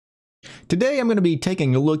Today I'm going to be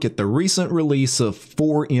taking a look at the recent release of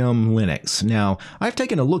 4M Linux. Now, I've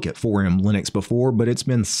taken a look at 4M Linux before, but it's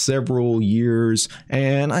been several years,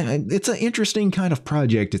 and it's an interesting kind of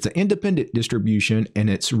project. It's an independent distribution, and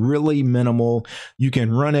it's really minimal. You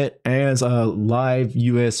can run it as a live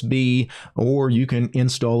USB, or you can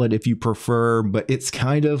install it if you prefer, but it's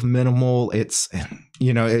kind of minimal. It's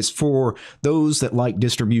for those that like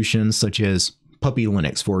distributions such as Puppy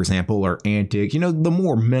Linux, for example, or Antic, the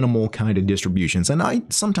more minimal kind of distributions. And I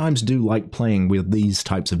sometimes do like playing with these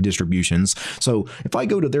types of distributions. So if I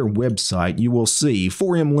go to their website, you will see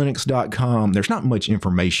 4mlinux.com. There's not much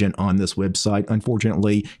information on this website,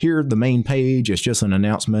 unfortunately. Here, the main page is just an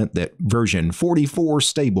announcement that version 44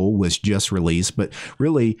 stable was just released, but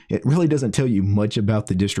really, it really doesn't tell you much about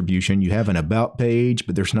the distribution. You have an about page,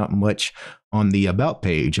 but there's not much on the about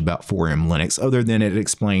page about 4M Linux, other than it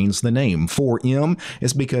explains the name. 4M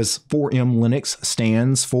is because 4M Linux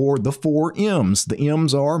stands for the 4 M's. The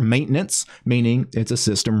M's are maintenance, meaning it's a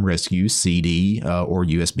system rescue CD or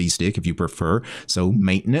USB stick if you prefer. So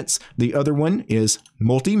maintenance. The other one is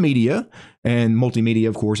multimedia. And multimedia,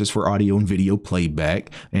 of course, is for audio and video playback.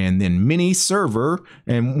 And then mini server.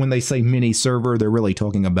 And when they say mini server, they're really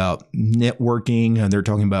talking about networking. They're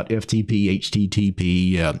talking about FTP,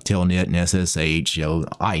 HTTP, Telnet, and SSH,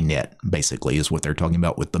 iNet, basically, is what they're talking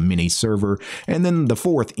about with the mini server. And then the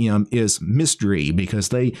fourth M is mystery, because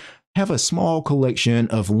they have a small collection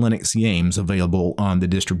of Linux games available on the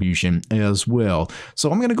distribution as well. So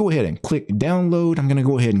I'm going to go ahead and click download. I'm going to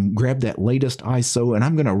go ahead and grab that latest ISO, and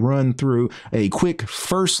I'm going to run through a quick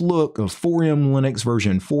first look of 4M Linux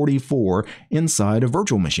version 44 inside a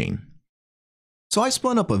virtual machine. So I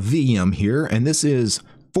spun up a VM here, and this is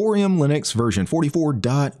 4M Linux version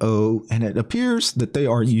 44.0, and it appears that they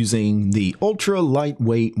are using the ultra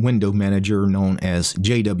lightweight window manager known as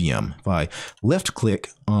JWM. If I left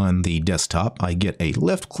click on the desktop, I get a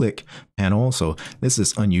left click panel. So this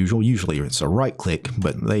is unusual. Usually it's a right click,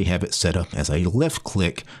 but they have it set up as a left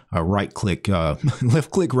click, right click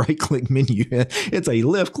menu. It's a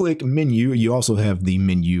left click menu. You also have the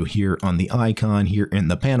menu here on the icon here in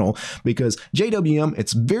the panel, because JWM,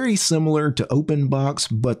 it's very similar to OpenBox,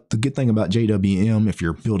 but the good thing about JWM, if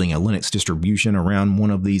you're building a Linux distribution around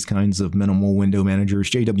one of these kinds of minimal window managers,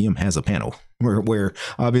 JWM has a panel, where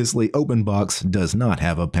obviously OpenBox does not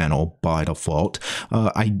have a panel by default.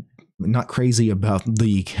 I'm not crazy about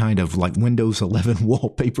the kind of like Windows 11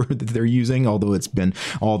 wallpaper that they're using, although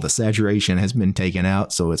all the saturation has been taken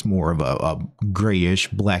out, so it's more of a grayish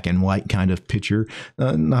black and white kind of picture.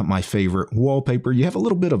 Not my favorite wallpaper. You have a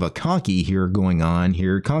little bit of a Conky here going on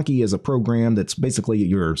here. Conky is a program that's basically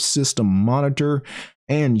your system monitor.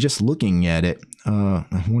 And just looking at it, I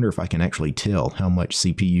wonder if I can actually tell how much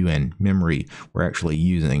CPU and memory we're actually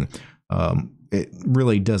using. It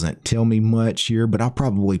really doesn't tell me much here, but I'll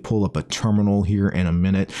probably pull up a terminal here in a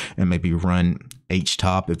minute and maybe run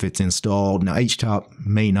HTOP if it's installed. Now, HTOP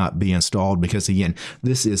may not be installed because, again,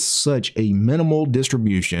 this is such a minimal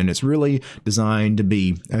distribution. It's really designed to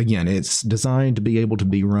be, it's designed to be able to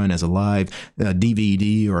be run as a live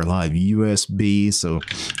DVD or a live USB. So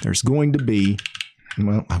there's going to be,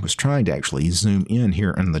 well, I was trying to actually zoom in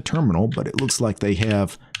here in the terminal, but it looks like they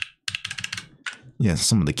have,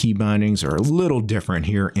 some of the key bindings are a little different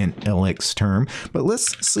here in LXterm, but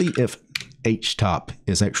let's see if HTOP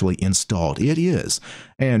is actually installed. It is.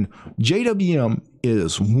 And JWM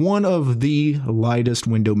is one of the lightest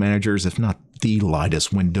window managers, if not the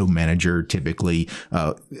lightest window manager typically.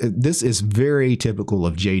 This is very typical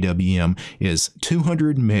of JWM, is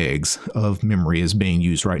 200 megs of memory is being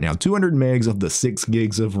used right now. 200 megs of the 6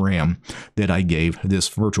 gigs of RAM that I gave this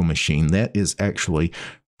virtual machine. That is actually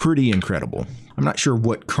pretty incredible. I'm not sure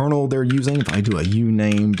what kernel they're using. If I do a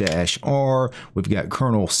uname-r, we've got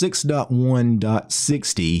kernel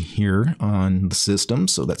 6.1.60 here on the system,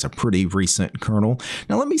 so that's a pretty recent kernel.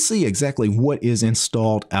 Now let me see exactly what is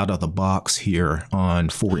installed out of the box here on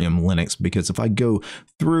 4M Linux, because if I go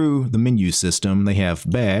through the menu system, they have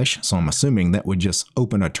bash, so I'm assuming that would just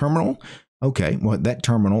open a terminal. Okay, well, that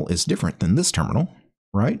terminal is different than this terminal,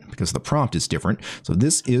 right? Because the prompt is different. So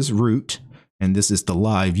this is root, and this is the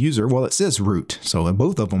live user. Well, it says root, so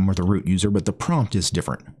both of them are the root user, but the prompt is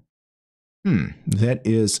different. That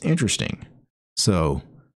is interesting. So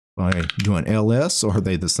if I do an ls, or are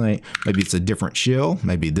they the same? Maybe it's a different shell.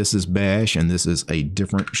 Maybe this is bash and this is a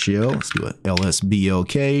different shell. Let's do an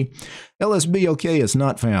lsblk. Lsblk is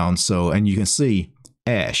not found, so, and you can see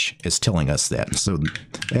ash is telling us that. So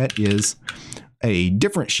that is a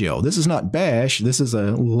different shell. This is not Bash. This is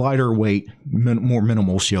a lighter weight, more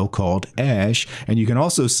minimal shell called Ash. And you can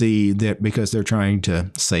also see that because they're trying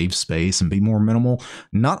to save space and be more minimal,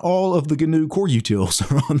 not all of the GNU core utils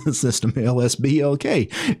are on the system.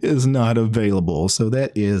 LSBLK is not available. So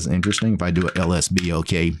that is interesting. If I do a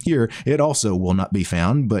LSBLK here, it also will not be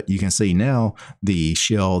found, but you can see now the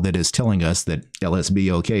shell that is telling us that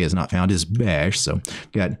LSBLK is not found is Bash. So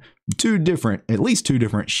got at least two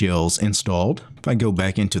different shells installed. If I go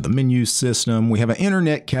back into the menu system, we have an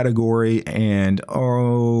internet category, and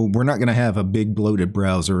we're not going to have a big bloated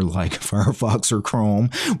browser like Firefox or Chrome.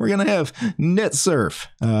 We're going to have NetSurf.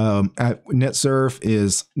 NetSurf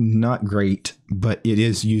is not great, but it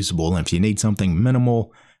is usable. And if you need something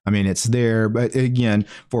minimal, I mean, it's there. But again,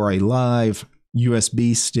 for a live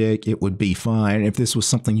USB stick, it would be fine. If this was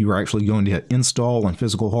something you were actually going to install on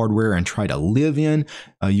physical hardware and try to live in,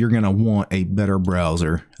 you're going to want a better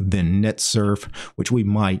browser than NetSurf, which we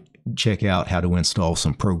might check out how to install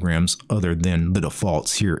some programs other than the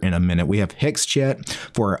defaults here in a minute. We have HexChat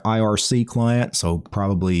for our IRC client. So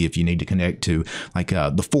probably if you need to connect to like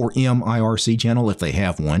the 4M IRC channel, if they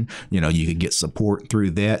have one, you could get support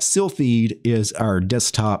through that. Sylpheed is our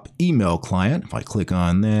desktop email client. If I click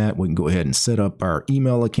on that, we can go ahead and set up our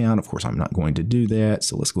email account. Of course, I'm not going to do that.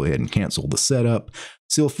 So let's go ahead and cancel the setup.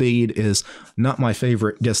 Sylpheed is not my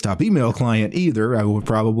favorite desktop email client either. I would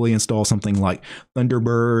probably install something like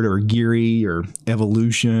Thunderbird or Geary or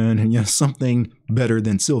Evolution, and something better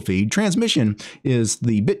than Sylpheed. Transmission is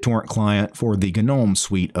the BitTorrent client for the GNOME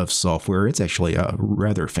suite of software. It's actually a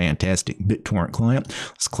rather fantastic BitTorrent client.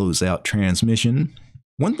 Let's close out Transmission.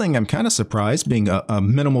 One thing I'm kind of surprised, being a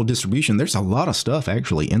minimal distribution, there's a lot of stuff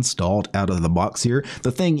actually installed out of the box here.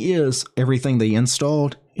 The thing is, everything they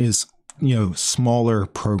installed is smaller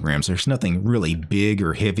programs. There's nothing really big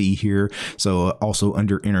or heavy here. So also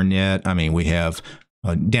under internet, I mean, we have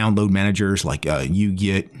download managers like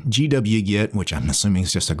uGet, GWGet, which I'm assuming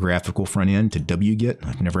is just a graphical front end to wget.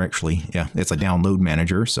 I've never actually, it's a download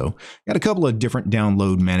manager. So got a couple of different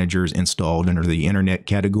download managers installed under the internet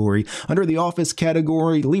category. Under the Office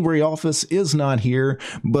category, LibreOffice is not here,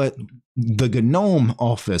 but the GNOME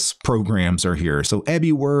Office programs are here. So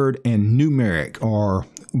AbiWord and Numeric are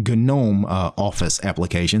GNOME Office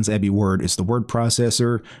applications. AbiWord is the word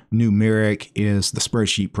processor. Numeric is the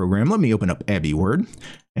spreadsheet program. Let me open up AbiWord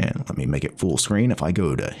and let me make it full screen. If I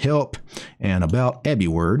go to Help and About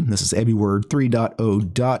AbiWord, this is AbiWord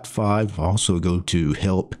 3.0.5. Also go to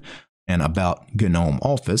Help and About GNOME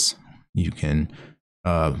Office. You can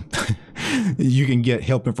get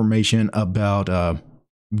help information about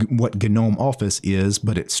what GNOME Office is,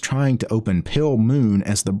 but it's trying to open Pale Moon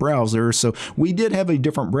as the browser. So we did have a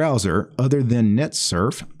different browser other than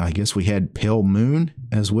NetSurf. I guess we had Pale Moon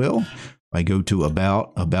as well. I go to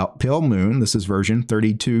About Pale Moon. This is version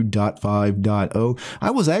 32.5.0.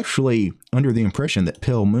 I was actually under the impression that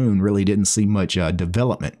Pale Moon really didn't see much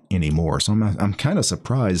development anymore. So I'm kind of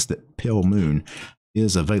surprised that Pale Moon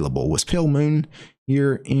is available. Was Pale Moon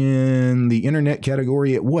here in the internet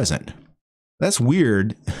category? It wasn't. That's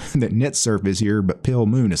weird that NetSurf is here, but Pale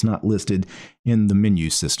Moon is not listed in the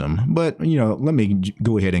menu system. But, let me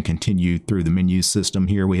go ahead and continue through the menu system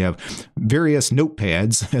here. We have various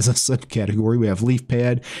notepads as a subcategory. We have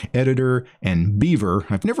LeafPad, Editor, and Beaver.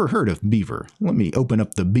 I've never heard of Beaver. Let me open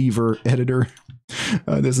up the Beaver editor.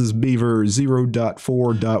 This is Beaver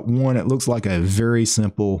 0.4.1. It looks like a very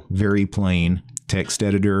simple, very plain text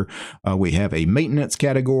editor. We have a maintenance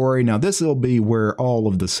category. Now this will be where all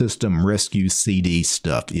of the system rescue CD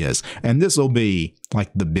stuff is. And this will be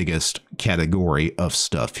like the biggest category of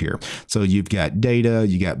stuff here. So you've got data,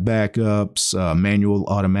 you got backups, manual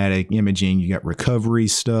automatic imaging, you got recovery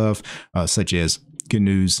stuff, such as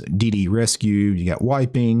GNU's DD Rescue, you got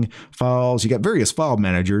wiping files, you got various file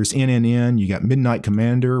managers, NNN, you got Midnight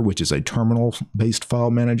Commander, which is a terminal-based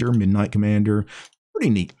file manager, Midnight Commander. Pretty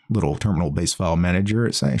neat little terminal-based file manager.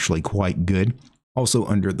 It's actually quite good. Also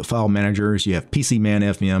under the file managers, you have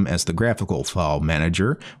PCMan-FM as the graphical file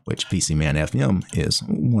manager, which PCMan-FM is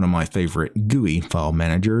one of my favorite GUI file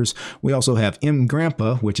managers. We also have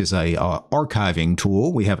mGrandpa, which is a archiving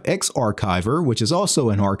tool. We have Xarchiver, which is also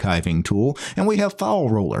an archiving tool. And we have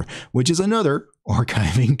FileRoller, which is another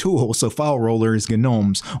archiving tool. So FileRoller is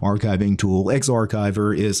GNOME's archiving tool.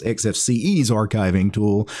 Xarchiver is XFCE's archiving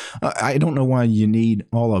tool. I don't know why you need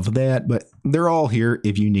all of that, but they're all here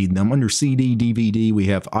if you need them. Under CD, DVD, we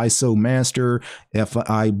have ISO Master,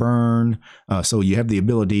 FI Burn. So you have the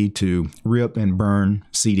ability to rip and burn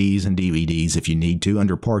CDs and DVDs if you need to.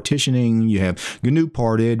 Under partitioning, you have GNU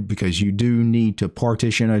Parted, because you do need to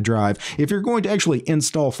partition a drive. If you're going to actually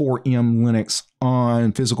install 4M Linux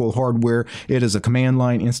on physical hardware, it is a command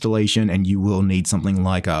line installation, and you will need something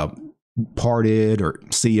like a Parted or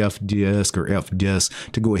CFdisk or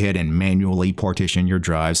FDisk to go ahead and manually partition your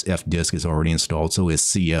drives. FDisk is already installed, so is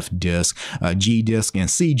CFdisk. GDisk and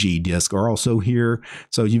CGdisk are also here.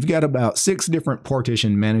 So you've got about 6 different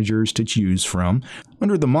partition managers to choose from.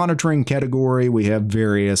 Under the monitoring category, we have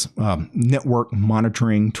various network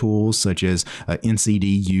monitoring tools such as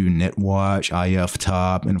NCDU, NetWatch,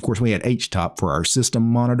 IFTop, and of course we had HTOP for our system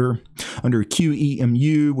monitor. Under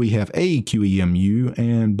QEMU, we have AQEMU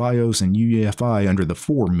and BIOS and UEFI under the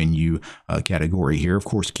 4 menu category here. Of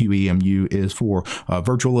course, QEMU is for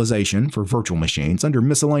virtualization for virtual machines. Under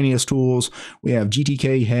miscellaneous tools, we have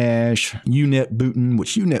GTK hash, UNetbootin,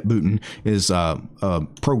 which UNetbootin is a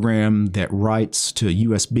program that writes to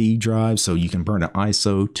USB drives, so you can burn an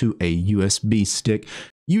ISO to a USB stick.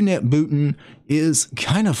 UNetbootin is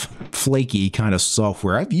kind of flaky kind of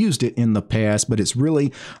software. I've used it in the past, but it's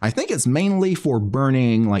really, I think it's mainly for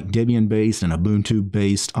burning like Debian-based and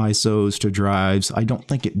Ubuntu-based ISOs to drives. I don't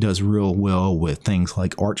think it does real well with things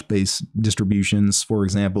like Arch-based distributions, for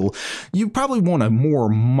example. You probably want a more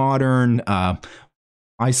modern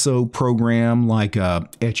ISO program like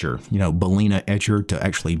Etcher, Balena Etcher, to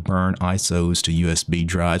actually burn ISOs to USB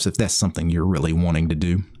drives if that's something you're really wanting to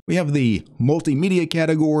do. We have the multimedia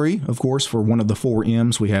category, of course, for one of the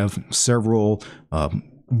 4Ms. We have several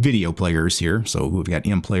video players here. So we've got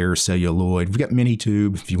M-Player, Celluloid, we've got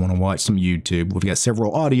Minitube if you want to watch some YouTube. We've got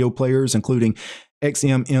several audio players, including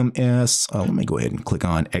XMMS. Let me go ahead and click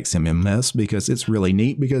on XMMS because it's really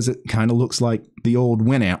neat, because it kind of looks like the old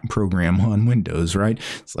Winamp program on Windows, right?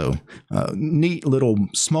 So neat little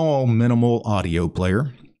small minimal audio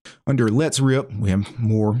player. Under Let's Rip, we have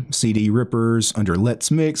more CD rippers. Under Let's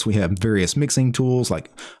Mix, we have various mixing tools like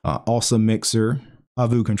Awesome Mixer.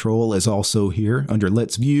 Avu Control is also here. Under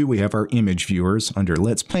Let's View, we have our image viewers. Under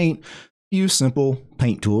Let's Paint, use simple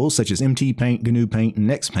paint tools such as MT Paint, GNU Paint, and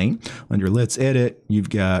NextPaint. Under Let's Edit, you've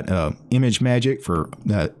got Image Magic for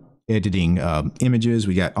editing images.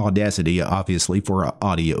 We got Audacity, obviously, for an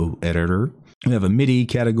audio editor. We have a MIDI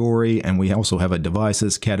category, and we also have a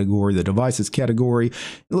devices category. The devices category, it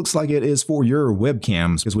looks like it is for your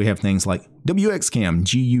webcams, because we have things like WXCam,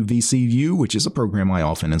 GUVC View, which is a program I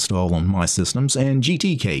often install on my systems, and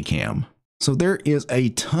GTK Cam. So there is a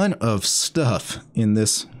ton of stuff in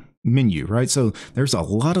this menu, right? So there's a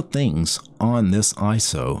lot of things on this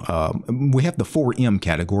ISO. We have the 4M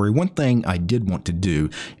category. One thing I did want to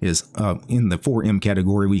do is in the 4M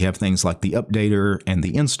category, we have things like the updater and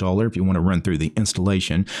the installer. If you want to run through the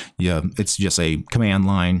installation, it's just a command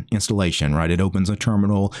line installation, right? It opens a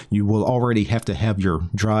terminal. You will already have to have your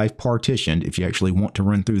drive partitioned if you actually want to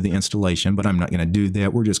run through the installation, but I'm not going to do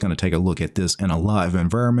that. We're just going to take a look at this in a live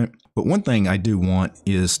environment. But one thing I do want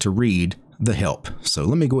is to read the help. So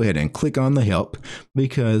let me go ahead and click on the help,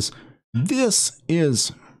 because this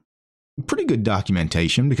is pretty good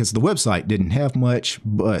documentation, because the website didn't have much,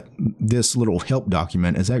 but this little help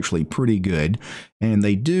document is actually pretty good. And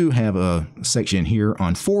they do have a section here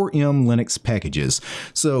on 4M Linux packages.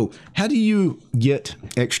 So how do you get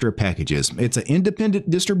extra packages? It's an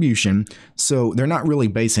independent distribution, so they're not really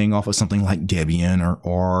basing off of something like Debian or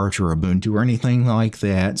Arch or Ubuntu or anything like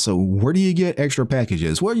that. So where do you get extra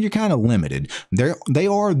packages? Well, you're kind of limited. They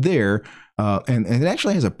are there. And it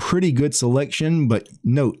actually has a pretty good selection, but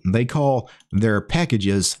note, they call their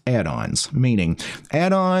packages add-ons, meaning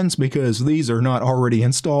add-ons because these are not already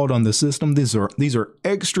installed on the system. These are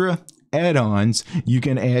extra add-ons you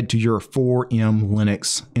can add to your 4M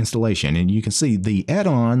Linux installation. And you can see the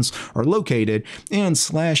add-ons are located in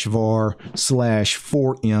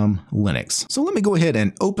 /var/4M Linux. So let me go ahead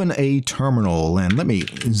and open a terminal, and let me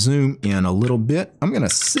zoom in a little bit. I'm going to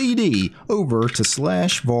CD over to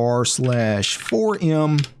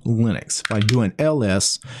 /var/4M Linux. By doing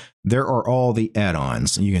ls, there are all the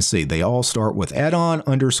add-ons. You can see they all start with add-on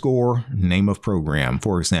 _ name of program.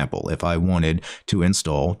 For example, if I wanted to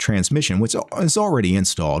install transmission, which is already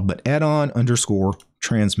installed, but add-on _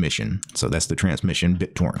 transmission. So that's the transmission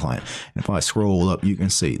BitTorrent client. And if I scroll up, you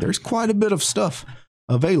can see there's quite a bit of stuff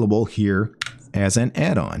available here as an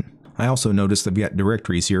add-on. I also noticed they've got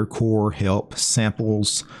directories here: core, help,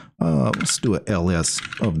 samples. Let's do a ls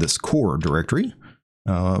of this core directory.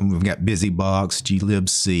 We've got BusyBox,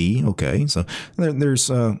 glibc. Okay, so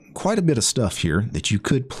there's quite a bit of stuff here that you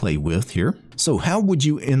could play with here. So how would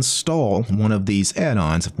you install one of these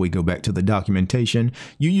add-ons? If we go back to the documentation,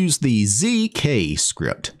 you use the ZK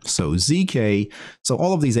script. So ZK, so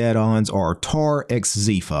all of these add-ons are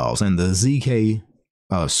tar.xz files, and the ZK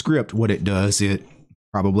script, what it does, it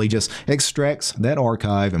probably just extracts that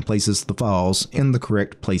archive and places the files in the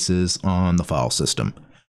correct places on the file system.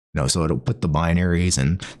 So it'll put the binaries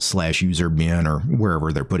and /user bin or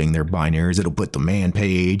wherever they're putting their binaries. It'll put the man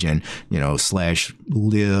page and,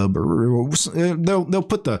 /lib, or they'll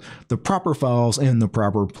put the proper files in the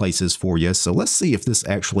proper places for you. So let's see if this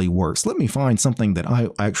actually works. Let me find something that I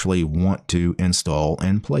actually want to install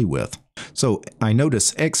and play with. So I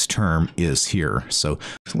notice Xterm is here. So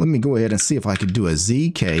let me go ahead and see if I could do a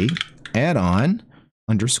ZK add-on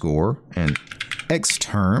 _ and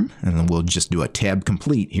Xterm, and then we'll just do a tab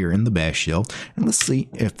complete here in the bash shell, and let's see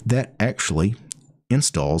if that actually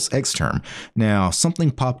installs Xterm. Now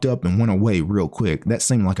something popped up and went away real quick. That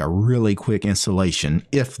seemed like a really quick installation,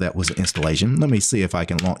 if that was an installation. Let me see if I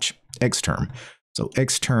can launch Xterm. So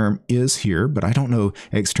Xterm is here, but I don't know,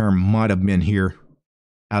 Xterm might have been here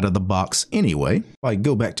out of the box anyway. If I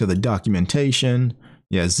go back to the documentation,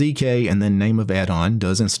 yeah, ZK and then name of add-on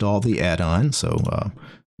does install the add-on, so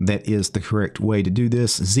that is the correct way to do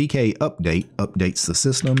this. ZK update updates the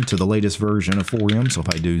system to the latest version of 4M. So if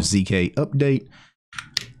I do ZK update,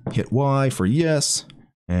 hit Y for yes,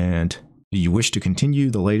 and do you wish to continue?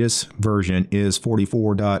 The latest version is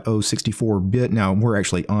 44.064-bit. Now we're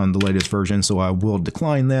actually on the latest version, so I will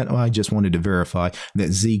decline that. I just wanted to verify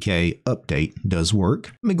that ZK update does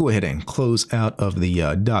work. Let me go ahead and close out of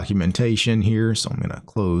the documentation here. So I'm going to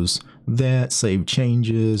close that, save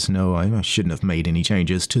changes. No, I shouldn't have made any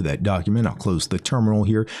changes to that document. I'll close the terminal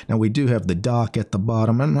here. Now we do have the doc at the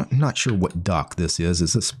bottom. I'm not sure what doc this is.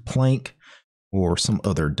 Is this Plank or some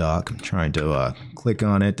other doc? I'm trying to click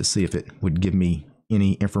on it to see if it would give me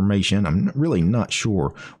any information. I'm really not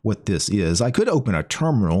sure what this is. I could open a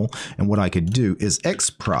terminal, and what I could do is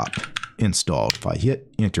xprop installed. If I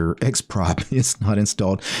hit enter, xprop is not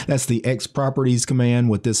installed. That's the xproperties command.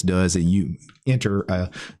 What this does is you enter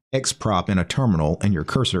xprop in a terminal and your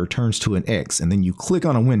cursor turns to an X, and then you click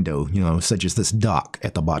on a window, such as this doc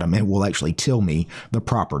at the bottom, and it will actually tell me the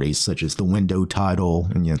properties such as the window title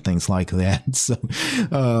and things like that. So,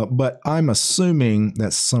 but I'm assuming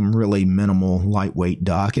that's some really minimal lightweight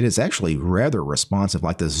doc. It is actually rather responsive,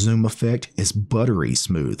 like the zoom effect is buttery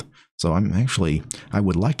smooth. So I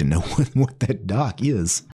would like to know what that doc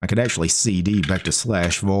is. I could actually CD back to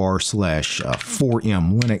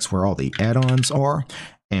 /var/4M Linux where all the add-ons are.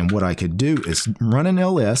 And what I could do is run an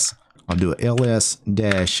ls. I'll do a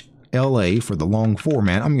ls-la for the long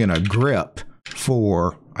format. I'm going to grep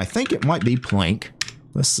for, I think it might be Plank.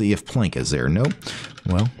 Let's see if Plank is there. Nope.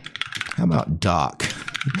 Well, how about doc?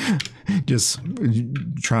 Just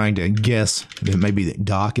trying to guess that maybe the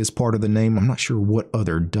doc is part of the name. I'm not sure what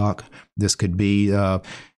other doc this could be.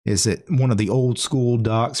 Is it one of the old school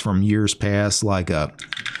docs from years past, like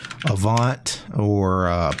Avant,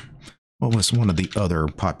 or what was one of the other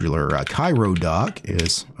popular? Cairo doc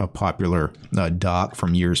is a popular doc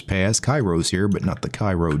from years past. Cairo's here, but not the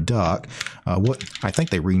Cairo doc. What I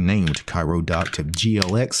think they renamed Cairo doc to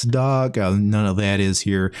GLX doc. None of that is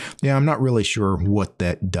here. Yeah, I'm not really sure what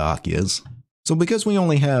that doc is. So because we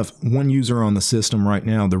only have one user on the system right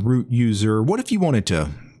now, the root user, what if you wanted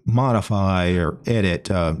to modify or edit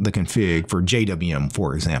the config for JWM,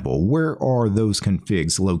 for example? Where are those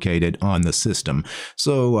configs located on the system?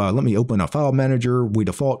 So let me open a file manager. We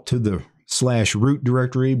default to the /root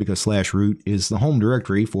directory because /root is the home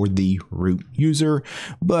directory for the root user,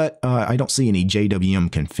 but I don't see any JWM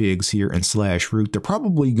configs here in /root. They're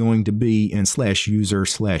probably going to be in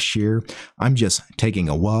 /user/share. I'm just taking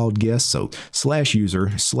a wild guess. So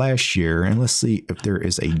 /user/share, and let's see if there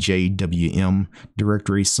is a JWM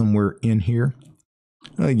directory somewhere in here.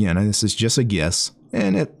 Again, this is just a guess.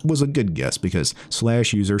 And it was a good guess because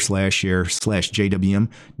 /user/share/JWM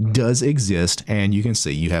does exist. And you can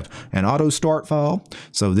see you have an auto start file.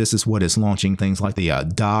 So this is what is launching things like the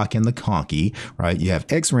doc and the conky, right? You have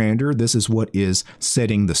xrandr. This is what is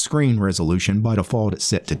setting the screen resolution. By default, it's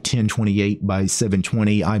set to 1028 by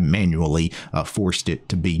 720. I manually forced it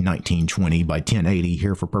to be 1920 by 1080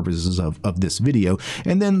 here for purposes of this video.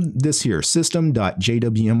 And then this here,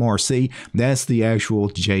 system.jwmrc, that's the actual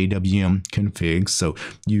JWM config. So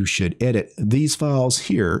you should edit these files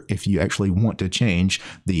here if you actually want to change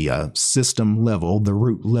the system level, the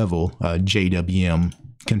root level JWM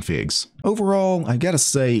configs. Overall, I gotta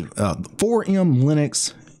say, 4M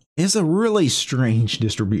Linux, is a really strange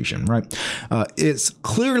distribution, right? It's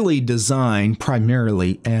clearly designed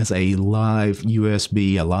primarily as a live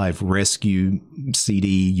USB, a live rescue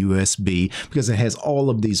CD USB, because it has all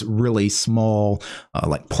of these really small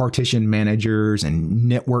like partition managers and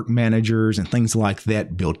network managers and things like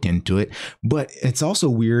that built into it. But it's also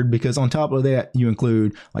weird because on top of that, you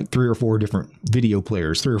include like 3 or 4 different video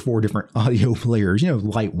players, 3 or 4 different audio players,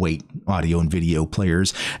 lightweight audio and video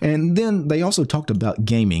players. And then they also talked about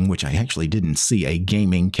gaming, which I actually didn't see a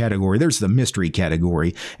gaming category. There's the mystery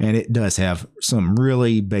category, and it does have some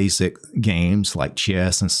really basic games like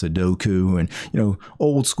chess and Sudoku and,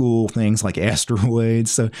 old school things like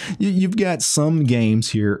Asteroids. So you've got some games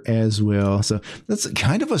here as well. So that's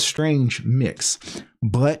kind of a strange mix,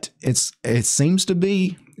 but it seems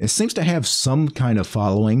to have some kind of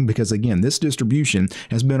following because, again, this distribution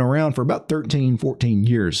has been around for about 13, 14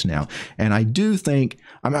 years now. And I do think,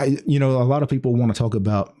 a lot of people want to talk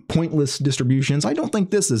about pointless distributions. I don't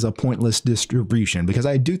think this is a pointless distribution because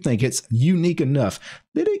I do think it's unique enough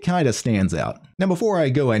that it kind of stands out. Now, before I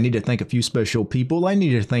go, I need to thank a few special people. I need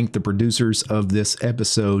to thank the producers of this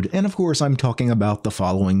episode. And of course, I'm talking about the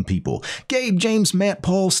following people: Gabe, James, Matt,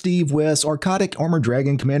 Paul, Steve, Wes, Arcodic, Armored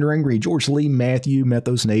Dragon, Commander Angry, George Lee, Matthew,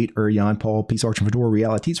 Methos, Nate, Urion, Paul, Peace Arch and Fedora,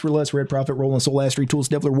 Realities for Less, Red Prophet, Roland, Soul, Astry, Tools,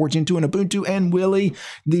 Devler, Wargen 2, and Ubuntu, and Willie.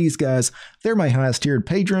 These guys, they're my highest tiered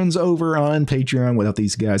patrons over on Patreon. Without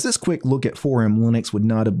these guys, this quick look at 4M Linux would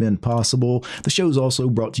not have been possible. The show is also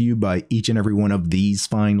brought to you by each and every one of these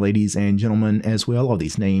fine ladies and gentlemen as well. All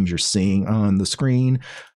these names you're seeing on the screen.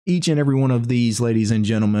 Each and every one of these ladies and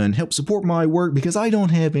gentlemen help support my work because I don't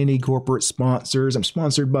have any corporate sponsors. I'm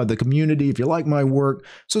sponsored by the community. If you like my work,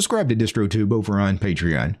 subscribe to DistroTube over on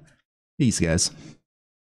Patreon. Peace, guys.